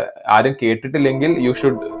have ആരും കേട്ടിട്ടില്ലെങ്കിൽ you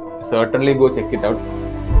should certainly go check it out.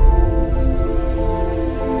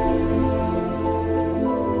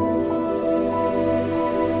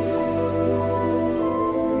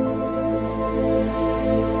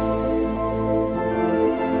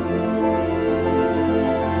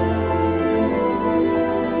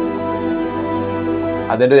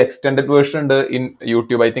 അതിന്റെ ഒരു extended version ഉണ്ട് in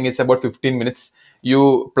YouTube. I think it's about 15 minutes. U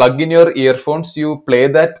plug in your earphones, you play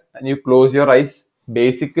that and you close your eyes.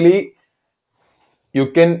 Basically you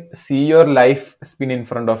can see your life spin in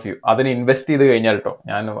front of you. അതിന് invest ചെയ്ത് കഴിഞ്ഞാൽ കേട്ടോ.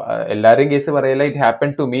 ഞാൻ എല്ലാവരെയും കേസ് പറയല, it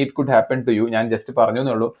happen to me, it could happen to you. ഞാൻ just പറഞ്ഞു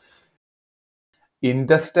എന്നുള്ളൂ.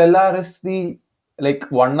 Interstellar is the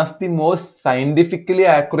like one of the most scientifically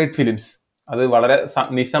accurate films. അത് വളരെ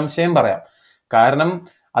നിസ്സംശയം പറയാം. കാരണം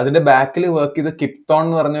അതിന്റെ ബാക്കിൽ വർക്ക് ചെയ്ത കിപ്തോൺ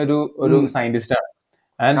എന്ന് പറഞ്ഞ ഒരു സയന്റിസ്റ്റ് ആണ്.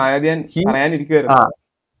 And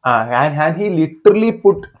he literally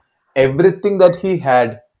put everything that he had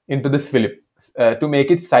into this film to make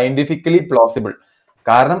it scientifically plausible.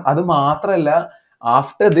 കാരണം അത് മാത്രല്ല,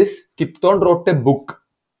 after this Kipthon wrote a book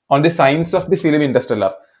on the science of the film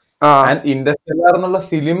Interstellar. And Interstellar എന്നുള്ള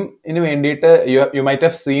ഫിലിമിന് വേണ്ടിയിട്ട് you might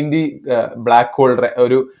have seen the black hole,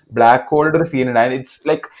 ഒരു black hole ഒരു scene ഉണ്ട്. And it's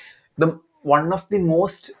like the one of the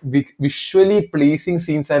most visually pleasing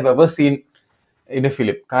scenes I've ever seen in a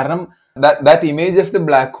film. കാരണം that image of the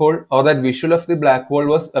black hole or that visual of the black hole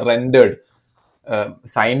was rendered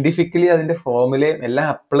scientifically. അതിന്റെ formula എല്ലാം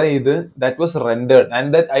apply ചെയ്ത് that was rendered, and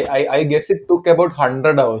that I guess it took about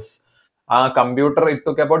 100 hours. ആ computer it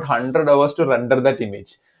took about 100 hours to render that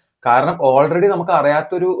image. കാരണം already നമുക്ക്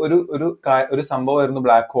അറിയാത്തൊരു ഒരു ഒരു ഒരു സംഭവമായിരുന്നു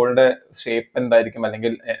ബ്ലാക്ക് ഹോളിന്റെ ഷേപ്പ് എന്തായിരിക്കും,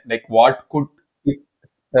 അല്ലെങ്കിൽ like what could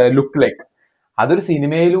look like. അതൊരു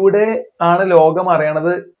സിനിമയിലൂടെ ആണ് ലോകം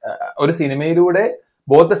അറിയണത്. ഒരു സിനിമയിലൂടെ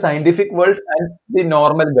both the scientific world and the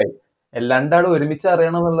normal ഗൈ രണ്ടാളും ഒരുമിച്ച്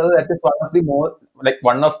അറിയണം എന്നുള്ളത് that is one of the more like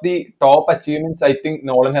one of the top achievements I think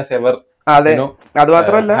Nolan has ever. അതെ, അത്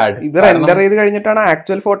മാത്രമല്ല ഇത് റെൻഡർ ചെയ്ത് കഴിഞ്ഞിട്ടാണ്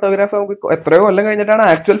ആക്ച്വൽ ഫോട്ടോഗ്രാഫ് നമുക്ക്, എത്രയോ കൊല്ലം കഴിഞ്ഞിട്ടാണ്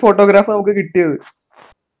ആക്ച്വൽ ഫോട്ടോഗ്രാഫ് നമുക്ക് കിട്ടിയത്.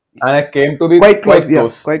 And I came to be quite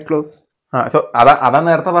close. So അതാ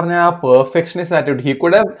നേരത്തെ പറഞ്ഞ ആ perfectionist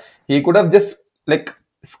attitude. he could have just like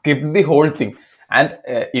skipped the whole thing. And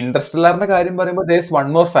Interstellarന്റെ കാര്യം പറയുമ്പോൾ there is one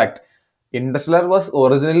more fact. Interstellar was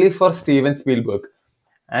originally for Steven Spielberg,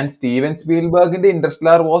 and Steven സ്പീൽബർഗിന്റെ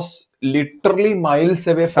interstellar was literally miles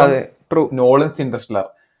away from അതെ true. നോളൻസ് interstellar.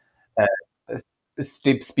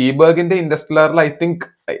 സ്പീൽബർഗിന്റെ ഇന്റർസ്റ്റെല്ലാറിൽ I think,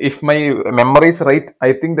 if my memory is right,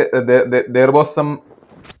 I think there was some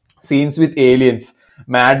scenes with aliens.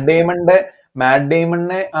 മാറ്റ്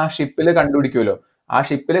ഡേമണിനെ ആ ഷിപ്പിൽ കണ്ടുപിടിക്കുമല്ലോ, ആ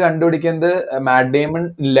ഷിപ്പിൽ കണ്ടുപിടിക്കുന്നത് മാറ്റ് Damon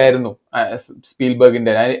ഇല്ലായിരുന്നു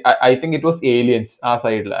സ്പീൽബർഗിന്റെ. I think it was aliens ആ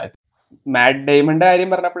സൈഡിൽ. മാറ്റ് ഡേമന്റെ കാര്യം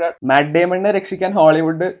പറഞ്ഞപ്പോഴാണ്, മാറ്റ് ഡേമണിനെ രക്ഷിക്കാൻ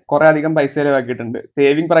ഹോളിവുഡ് കുറെ അധികം പൈസ ചെലവാക്കിയിട്ടുണ്ട്.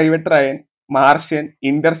 Saving private Rayan, Martian,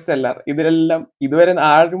 interstellar, ഇതിലെല്ലാം ഇതുവരെ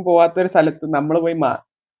ആരും പോവാത്ത ഒരു സ്ഥലത്ത് നമ്മൾ പോയി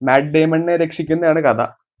മാറ്റ് ഡേമണിനെ രക്ഷിക്കുന്നതാണ് കഥ.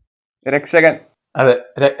 രക്ഷകൻ. അതെ,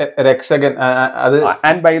 രക്ഷകൻ. അത്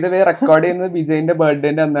and by the way record ചെയ്യുന്നത് വിജയിന്റെ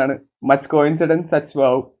ബർത്ത്ഡേന്റെ അന്നാണ്. Much coincidence such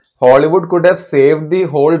wow. Hollywood could have saved the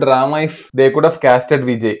whole drama if they could have casted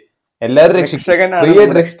Vijay. എല്ലാവരും ഫ്രീ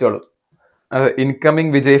ആയിട്ട് രക്ഷിച്ചോളൂ. അതെ,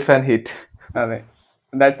 ഇൻകമിംഗ് വിജയ് ഫാൻ ഹിറ്റ്. അതെ,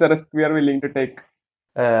 that's A risk V are willing to take.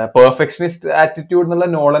 Perfectionist attitude എന്നുള്ള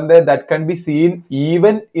നോളന്റെ that can be seen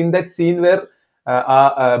even in that scene wear ആ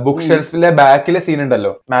book ഷെൽഫിലെ ബാക്കിലെ scene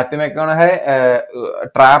ഉണ്ടല്ലോ, Mathew മെക്കോണഹെ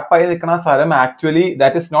trap ആയി നിൽക്കുന്ന സ്ഥലം actually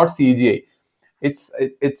that is not CGI.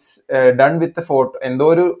 It's done with photo, എന്തോ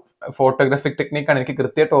ഒരു photographic ടെക്നിക്കാണ്, എനിക്ക്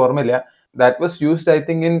കൃത്യമായിട്ട് ഓർമ്മയില്ല. That was used I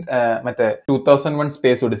think in മറ്റേ 2001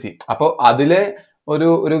 സ്പേസ് ഒഡിസി. അപ്പോൾ അതിലെ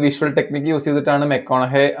ഒരു വിഷ്വൽ ടെക്നിക്ക് യൂസ് ചെയ്തിട്ടാണ്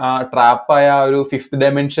മെക്കോണഹെ ആ ട്രാപ്പായ ആ ഒരു ഫിഫ്ത്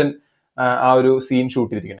ഡയമെൻഷൻ ആ ഒരു സീൻ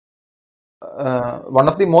ഷൂട്ട് ചെയ്തിരിക്കുന്നത്. One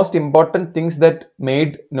of the most important things that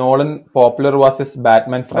made Nolan popular was his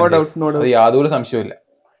Batman franchise. അത് യാതൊരു സംശയമില്ല.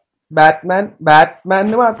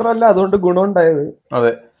 ബാറ്റ്മാന് മാത്രമല്ല അതുകൊണ്ട് ഗുണമുണ്ടായത്.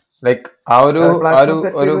 അതെ, ലൈക്ക് ആ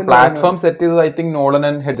ഒരു പ്ലാറ്റ്ഫോം സെറ്റ് ചെയ്തത് I think Nolan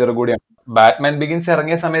and hedger കൂടിയാണ്. ബാറ്റ്മാൻ ബിഗിൻസ്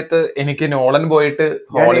ഇറങ്ങിയ സമയത്ത് എനിക്ക് നോളൻ പോയിട്ട്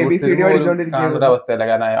ഹോളിവുഡ് സിനിമ കാണുന്ന ഒരു അവസ്ഥയല്ല,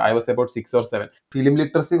 കാരണം I was about 6 or 7. Film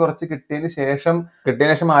literacy കുറച്ച് കിട്ടിയതിന്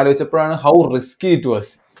ശേഷം ആലോചിച്ചപ്പോഴാണ് how risky it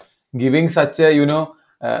was giving such a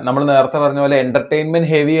നമ്മൾ നേരത്തെ പറഞ്ഞ പോലെ എന്റർടൈൻമെന്റ്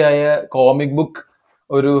ഹെവി ആയ കോമിക് ബുക്ക്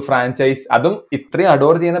ഒരു ഫ്രാഞ്ചൈസ്, അതും ഇത്രയും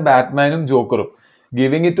അഡോർ ചെയ്യുന്ന ബാറ്റ്മാനും ജോക്കറും,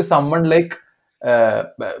 giving it to summon like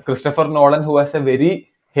Christopher Nolan who has a very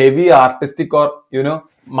heavy artistic or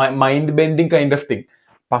mind bending kind of thing.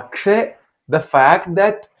 പക്ഷേ the fact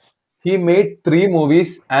that he made 3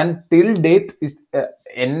 movies and till date is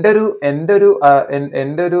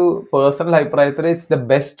എൻ്റെ ഒരു personal അഭിപ്രായത്തിൽ it's the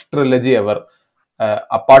best trilogy ever,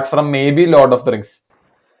 apart from maybe Lord of the Rings.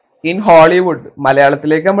 In Hollywood.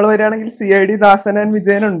 മലയാളത്തിലേക്ക് നമ്മൾ വരികയാണെങ്കിൽ CID Dasan and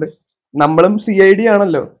വിജയനുണ്ട്. നമ്മളും CID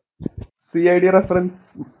ആണല്ലോ. CID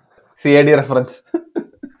reference.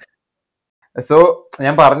 So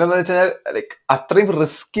ഞാൻ പറഞ്ഞതെന്ന് വെച്ചാൽ ലൈക്ക് അത്രയും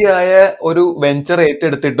റിസ്കി ആയ ഒരു venture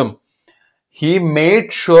ഏറ്റെടുത്തിട്ടും he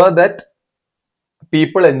made sure that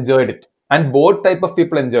people enjoyed it and both type of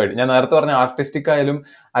people enjoyed. ഞാൻ നേരത്തെ പറഞ്ഞ ആർട്ടിസ്റ്റിക് ആയാലും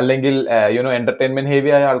അല്ലെങ്കിൽ എന്റർടൈൻമെന്റ്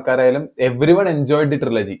ഹെവി ആയ ആൾക്കാരായാലും every one enjoyed the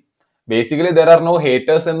trilogy. Basically there are no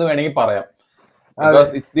haters എന്ന് വേണമെങ്കിൽ പറയാം,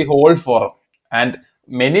 because it's the whole forum. And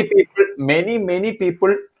many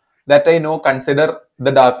people that I know consider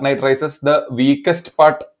The Dark Knight Rises the weakest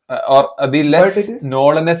part or the less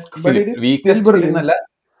Nolan-esque film. Weakest film alla.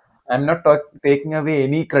 I'm not taking away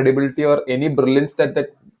any credibility or any brilliance that the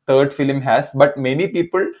third film has, but many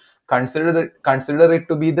people consider it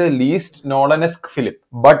to be the least Nolan-esque film.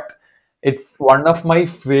 But it's one of my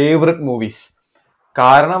favorite movies.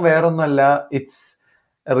 കാരണം വേറൊന്നുമല്ല, it's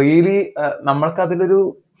really നമ്മൾക്ക് അതിലൊരു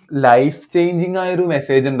life changing ആയ ഒരു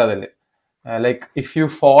message ഉണ്ട് അതില്. Like if you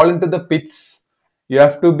fall into the pits, you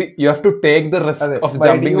have to take the risk of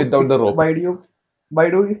jumping without the rope. Why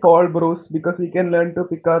do we fall, Bruce? Because we can learn to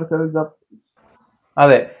pick ourselves up.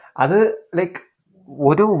 അതെ, അത് like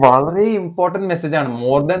ഒരു വളരെ important message ആണ്.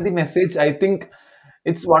 More than the message, I think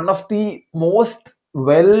it's one of the most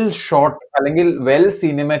well shot അല്ലെങ്കിൽ well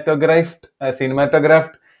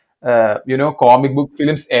സിനിമാറ്റോഗ്രാഫ്ഡ് comic book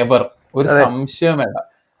films ever. ഒരു സംശയം വേണ്ട.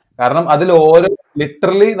 കാരണം അതിൽ ഓരോ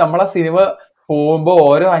ലിറ്ററലി നമ്മളെ സിനിമ പോകുമ്പോ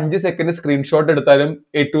ഓരോ 5 സെക്കൻഡ് സ്ക്രീൻഷോട്ട് എടുത്താലും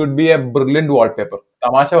it would be A brilliant wallpaper.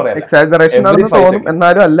 തമാശ പറയാം.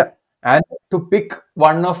 And to pick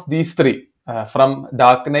one of these 3 from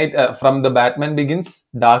Dark Knight, from the Batman Begins,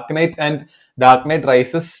 Dark Knight and Dark Knight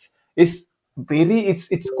Rises is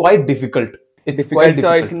it's quite difficult.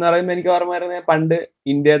 എനിക്ക് ഓർമ്മ വരുന്നത് പണ്ട്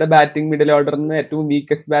ഇന്ത്യയുടെ batting middle ഓർഡറിന് ഏറ്റവും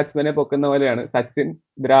weakest ബാറ്റ്സ്മാനെ പൊക്കുന്ന പോലെയാണ് സച്ചിൻ,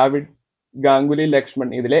 ദ്രാവിഡ്, ഗാംഗുലി, ലക്ഷ്മൺ.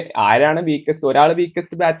 ഇതിലെ ആരാണ് വീക്കസ്റ്റ്? ഒരാൾ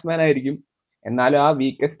വീക്കസ്റ്റ് ബാറ്റ്സ്മാൻ ആയിരിക്കും, എന്നാലും ആ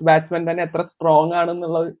വീക്കസ്റ്റ് ബാറ്റ്സ്മാൻ തന്നെ എത്ര സ്ട്രോങ്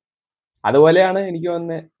ആണെന്നുള്ളത്. അതുപോലെയാണ് എനിക്ക്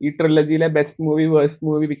തോന്നുന്നത് ഈ ട്രിലജിയിലെ ബെസ്റ്റ് മൂവി വേഴ്സ്റ്റ്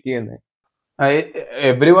മൂവി പിക്ക് ചെയ്യുന്നത്.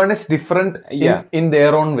 Everyone is different in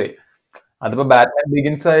their own വേ. അതിപ്പോ ബാറ്റ്മാൻ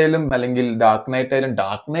ബിഗിൻസ് ആയാലും അല്ലെങ്കിൽ ഡാർക്ക് നൈറ്റ് ആയാലും,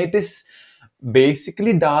 dark night is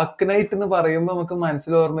basically dark night എന്ന് പറയുമ്പോൾ നമുക്ക്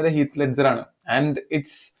മനസ്സിൽ ഓർമ്മ ഹീത്ത് ലെഡ്ജർ ആണ്. ആൻഡ്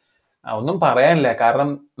ഇറ്റ്സ് ഒന്നും പറയാനില്ല. കാരണം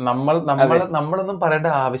നമ്മളൊന്നും പറയേണ്ട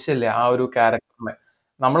ആവശ്യമില്ല ആ ഒരു ക്യാരക്ടറിനെ.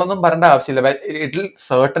 നമ്മളൊന്നും പറയേണ്ട ആവശ്യമില്ല. It will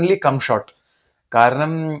certainly come short.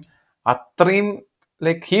 കാരണം അത്രയും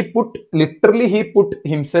like he put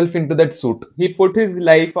himself into that suit. He put his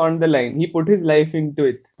life on the line. He put his life into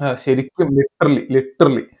it. ശരിക്കും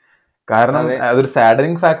ലിറ്ററലി കാരണം അതെ. അതൊരു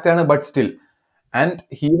സാഡനിങ് ഫാക്ട് ആണ്, but still. And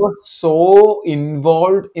he was so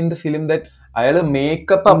involve in the film that അയാൾ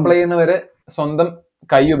makeup apply ചെയ്യുന്നവരെ സ്വന്തം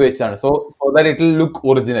കൈ ഉപയോഗിച്ചാണ്. So that it will look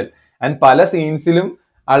original. And പല സീൻസിലും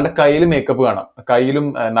ആളുടെ കയ്യിൽ മേക്കപ്പ് കാണാം, കയ്യിലും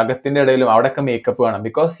നഖത്തിന്റെ ഇടയിലും അവിടെയൊക്കെ മേക്കപ്പ് കാണാം.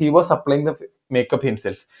 Because he was applying the makeup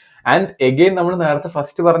himself. And again നമ്മൾ നേരത്തെ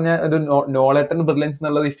ഫസ്റ്റ് പറഞ്ഞ ഒരു നോളട്ടൻ ബ്രില്യൻസ്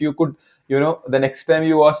എന്നുള്ളത്, if you could the next time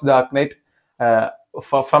you watch Dark Knight,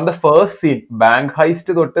 from the first scene, bank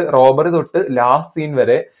heist തൊട്ട് റോബറി തൊട്ട് ലാസ്റ്റ് സീൻ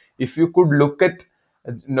വരെ, if you could look at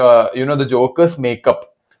the Joker's makeup,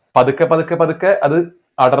 പതുക്കെ അത്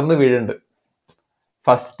അടർന്ന് വീഴുന്നുണ്ട്.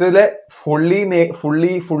 ഫസ്റ്റിലെ ഫുള്ളി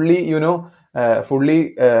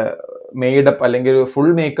മെയ്ഡപ്പ് അല്ലെങ്കിൽ ഫുൾ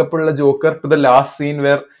മേക്കപ്പ് ഉള്ള Joker to the last scene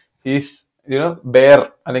where is bare,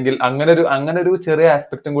 അല്ലെങ്കിൽ അങ്ങനെ ഒരു ചെറിയ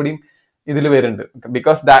ആസ്പെക്ടും കൂടി ഇതിൽ വരുന്നുണ്ട്.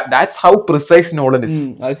 Because that's how precise Nolan is.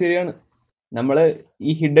 അത് ശരിയാണ്. നമ്മള്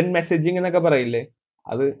ഈ ഹിഡൻ മെസ്സേജിങ് എന്നൊക്കെ പറയില്ലേ,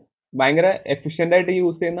 അത് ഭയങ്കര എഫിഷ്യന്റ് ആയിട്ട്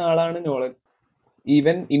യൂസ് ചെയ്യുന്ന ആളാണ് നോളൻ.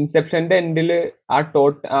 ഈവൻ ഇൻസെപ്ഷന്റെ എൻഡില് ആ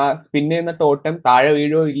സ്പിൻ ചെയ്യുന്ന ടോട്ടം താഴെ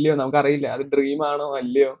വീഴോ ഇല്ലയോ നമുക്കറിയില്ല, അത് ഡ്രീം ആണോ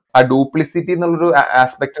അല്ലയോ. ആ ഡ്യൂപ്ലിസിറ്റി എന്നുള്ളൊരു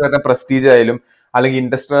ആസ്പെക്ട് വരുന്ന പ്രസ്റ്റീജ് ആയാലും, അല്ലെങ്കിൽ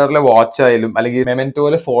ഇൻഡസ്ട്രിയറിലെ വാച്ച് ആയാലും, അല്ലെങ്കിൽ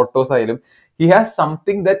മെമെന്റോയിലെ ഫോട്ടോസ് ആയാലും, he has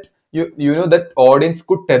something that that audience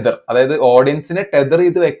could tether. അതായത് ഓഡിയൻസിനെ ടെതർ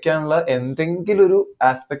ചെയ്ത് വെക്കാനുള്ള എന്തെങ്കിലും ഒരു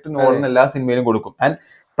ആസ്പെക്ട് നോളൻ എല്ലാ സിനിമയിലും കൊടുക്കും. And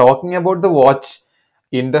talking about the watch,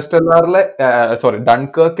 ഇന്റർസ്റ്റെല്ലാറിലെ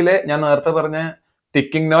ഡൺകേർക്കിലെ ഞാൻ നേരത്തെ പറഞ്ഞ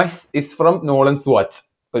ticking noise is from Nolan's watch.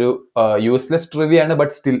 ഒരു യൂസ്ലെസ് ട്രിവിയ ആണ്,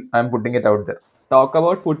 but still I'm putting it out there. Talk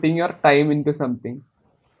about putting your time into something.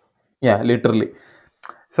 Literally.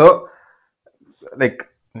 So like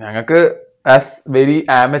ഞങ്ങൾക്ക് as very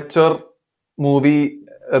amateur movie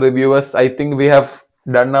reviewers, I think we have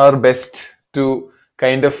done our best to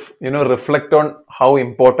kind of reflect on how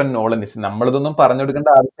important Nolan is. നമ്മളിതൊന്നും പറഞ്ഞു കൊടുക്കേണ്ട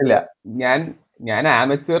ആവശ്യമില്ല. ഞാൻ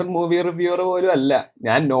ആമച്വർ movie reviewer പോലും അല്ല.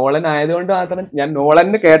 ഞാൻ Nolan ആയതുകൊണ്ട് മാത്രം, ഞാൻ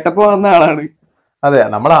നോളന് കേട്ടപ്പോ വന്ന ആളാണ്. അതെ,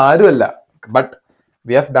 നമ്മൾ ആരുമല്ല, but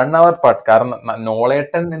we have done our part. കാരണം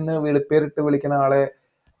നോളേട്ടൻ എന്ന് വിളിപ്പേരിട്ട് വിളിക്കുന്ന ആളെ,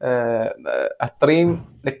 അത്രയും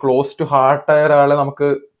ക്ലോസ് ടു ഹാർട്ട് ആയ ഒരാളെ നമുക്ക്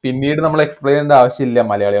പിന്നീട് നമ്മൾ എക്സ്പ്ലെയിൻ ചെയ്യേണ്ട ആവശ്യമില്ല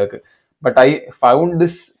മലയാളികൾക്ക്. But I found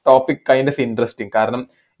this topic kind of interesting. കാരണം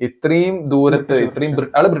ഇത്രയും ദൂരത്ത്,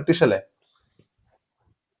 ആള് ബ്രിട്ടീഷ് അല്ലേ?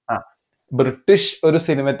 ബ്രിട്ടീഷ്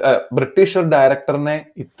ഒരു ഡയറക്ടറിനെ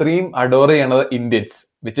ഇത്രയും അഡോർ ചെയ്യണത് Indians,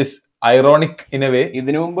 which is ironic in a way.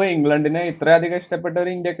 ഇതിനു മുമ്പ് ഇംഗ്ലണ്ടിനെ ഇത്രയധികം ഇഷ്ടപ്പെട്ട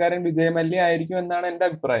ഒരു ഇന്ത്യക്കാരൻ വിജയ് മല്യ ആയിരിക്കും എന്നാണ് എന്റെ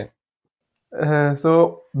അഭിപ്രായം. So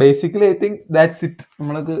basically I think that's it.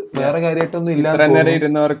 നമ്മൾക്ക് വേറെ കാര്യമായിട്ടൊന്നും ഇല്ല.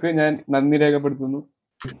 ഇരുന്നവർക്ക് ഞാൻ നന്ദി രേഖപ്പെടുത്തുന്നു.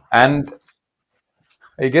 And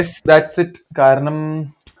I guess that's it. കാരണം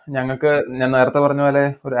ഞങ്ങൾക്ക്, ഞാൻ നേരത്തെ പറഞ്ഞ പോലെ,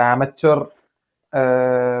 ഒരു ആമച്വർ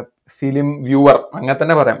ഫിലിം വ്യൂവർ, അങ്ങനെ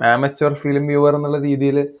തന്നെ പറയാം, ആമച്വർ ഫിലിം വ്യൂവർ എന്നുള്ള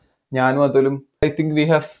രീതിയിൽ ഞാനും അതുലും I think we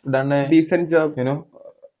have done a decent job,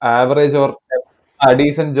 average or a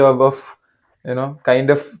decent job of kind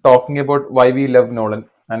of talking about why we love Nolan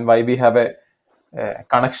and why we have a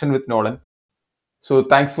connection with Nolan. So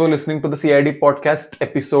thanks for listening to the CID podcast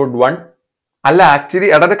episode 1. അല്ല, actually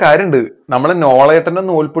അവിടെ കാര്യമുണ്ട്, നമ്മൾ നോളേട്ടനും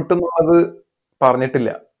നൂൽപുട്ടും എന്നുള്ളത് പറഞ്ഞിട്ടില്ല.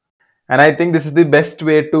 And I think this is the best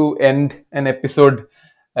way to end an episode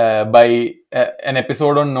by an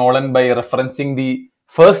episode on Nolan by referencing the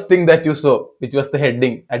first thing that you saw, which was the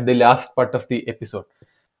heading at the last part of the episode.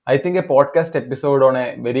 I think a podcast episode on a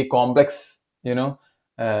very complex,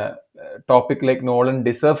 topic like Nolan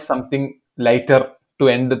deserves something lighter to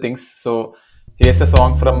end the things. So here's a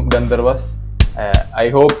song from Gandharvas. I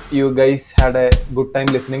hope you guys had a good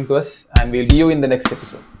time listening to us, and we'll see you in the next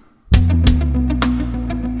episode.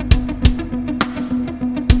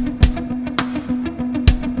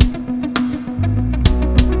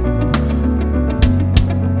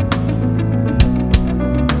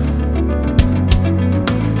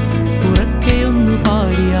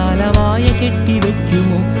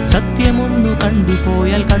 കെട്ടിവെക്കുമോ, സത്യമൊന്നു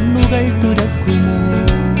കണ്ടുപോയാൽ കണ്ണുകൾ തുറക്കുമോ?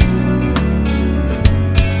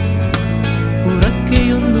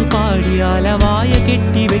 ഉറക്കെയൊന്നു പാടിയാലവായ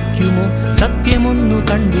കെട്ടിവെക്കുമോ, സത്യമൊന്നു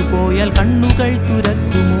കണ്ടുപോയാൽ കണ്ണുകൾ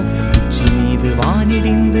തുറക്കുമോ? ഉച്ചിമീത്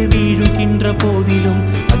വാനിടിந்து വീഴുകിன்ற போதிலும்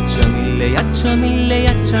അച്ചമില്ലേ അച്ചമില്ലേ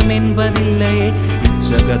അച്ചമെன்பതില്ലയെ,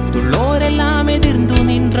 ഇച്ചകത്തുള്ളോരെല്ലാം എതിർന്നു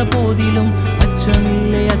നിன்ற போதிலும்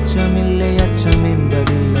അച്ചമില്ലേ അച്ചമില്ലേ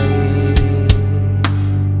അച്ചമെன்பതില്ലയെ.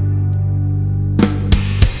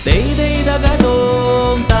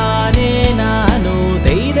 ദൈദൈദഗദോം താനേ nano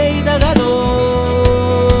ദൈദൈദഗ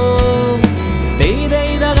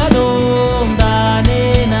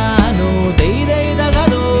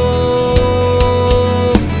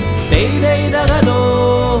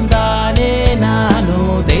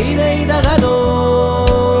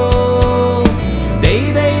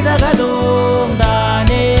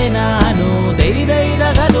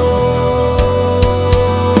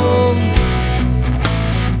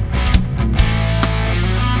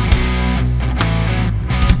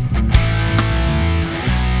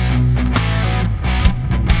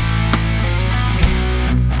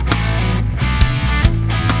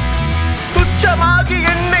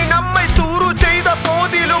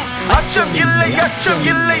அச்சம்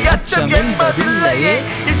இல்லை அச்சம் என்பதில்லையே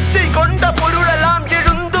இச்சை கொண்ட பொருளெல்லாம்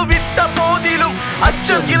எழுந்து விட்ட போதிலும்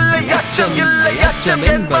அச்சம் இல்லை அச்சம் இல்லை அச்சம்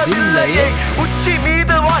என்பதில்லையே உச்சி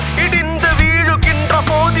மீது வான் இடிந்து வீழுகின்ற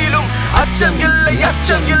போதிலும் அச்சம் இல்லை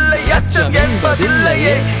அச்சம் இல்லை அச்சம்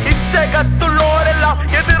என்பதில்லையே இச்சகத்துள்ளோரெல்லாம்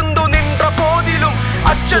எதிர்ந்து நின்ற போதிலும்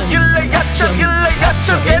அச்சம் இல்லை அச்சம் இல்லை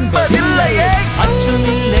அச்சம் என்பதில்லையே அச்சம்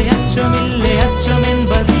இல்லை அச்சம் இல்லை அச்சம்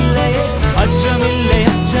என்பதில்லையே அச்சம் இல்லை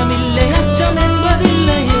அச்சம் இல்லை அச்சம்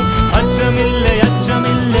என்பதில்லையே அச்சம் இல்லை அச்சம்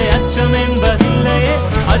இல்லை அச்சம் என்பதில்லையே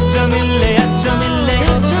அச்சம் இல்லை அச்சம் இல்லை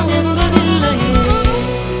அச்சம் என்பதில்லையே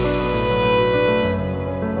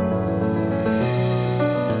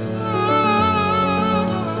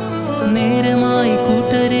നേരമായി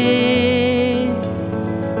കൂട്ടരേ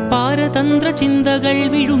പാരതന്ത്ര ചിന്തകൾ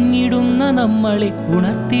വിഴുങ്ങിടുന്ന നമ്മളെ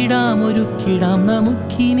ഉണർത്തിടാം ഒരുക്കിടാം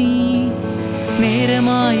നമുക്കിനി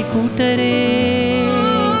നേരമായി കൂട്ടരേ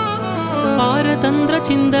പാരതന്ത്ര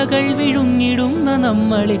ചിന്തകൾ വിഴുങ്ങിടുന്ന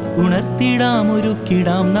നമ്മളെ ഉണർത്തിടാം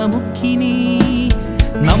ഒരുക്കിടാം നമുക്കിനി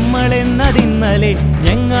നമ്മളെന്നതിന്നലെ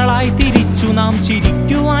ഞങ്ങളായി തിരിച്ചു നാം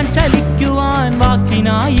ചിരിക്കുവാൻ ചലിക്കുവാൻ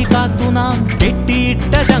വാക്കിനായി കാത്തു നാം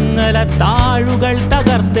കെട്ടിയിട്ട ചങ്ങല താഴുകൾ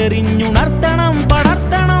തകർത്തെറിഞ്ഞുണർത്തണം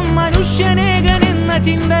പടർത്തണം മനുഷ്യനേകൻ എന്ന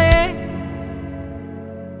ചിന്തയെ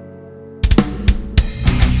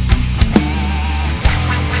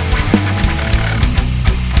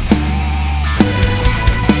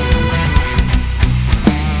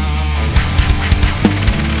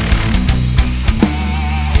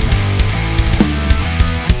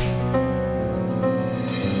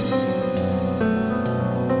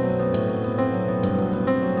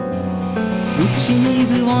உச்சி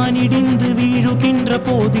மீது வானிடிந்து வீழுகின்ற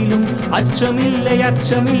போதிலும் அச்சமில்லை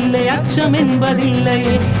அச்சமில்லை அச்சம்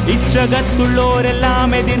என்பதில்லையே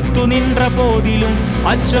இச்சகத்துள்ளோரெல்லாம் எதிர்த்து நின்ற போதிலும்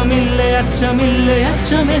அச்சமில்லை அச்சமில்லை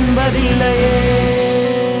அச்சம் என்பதில்லையே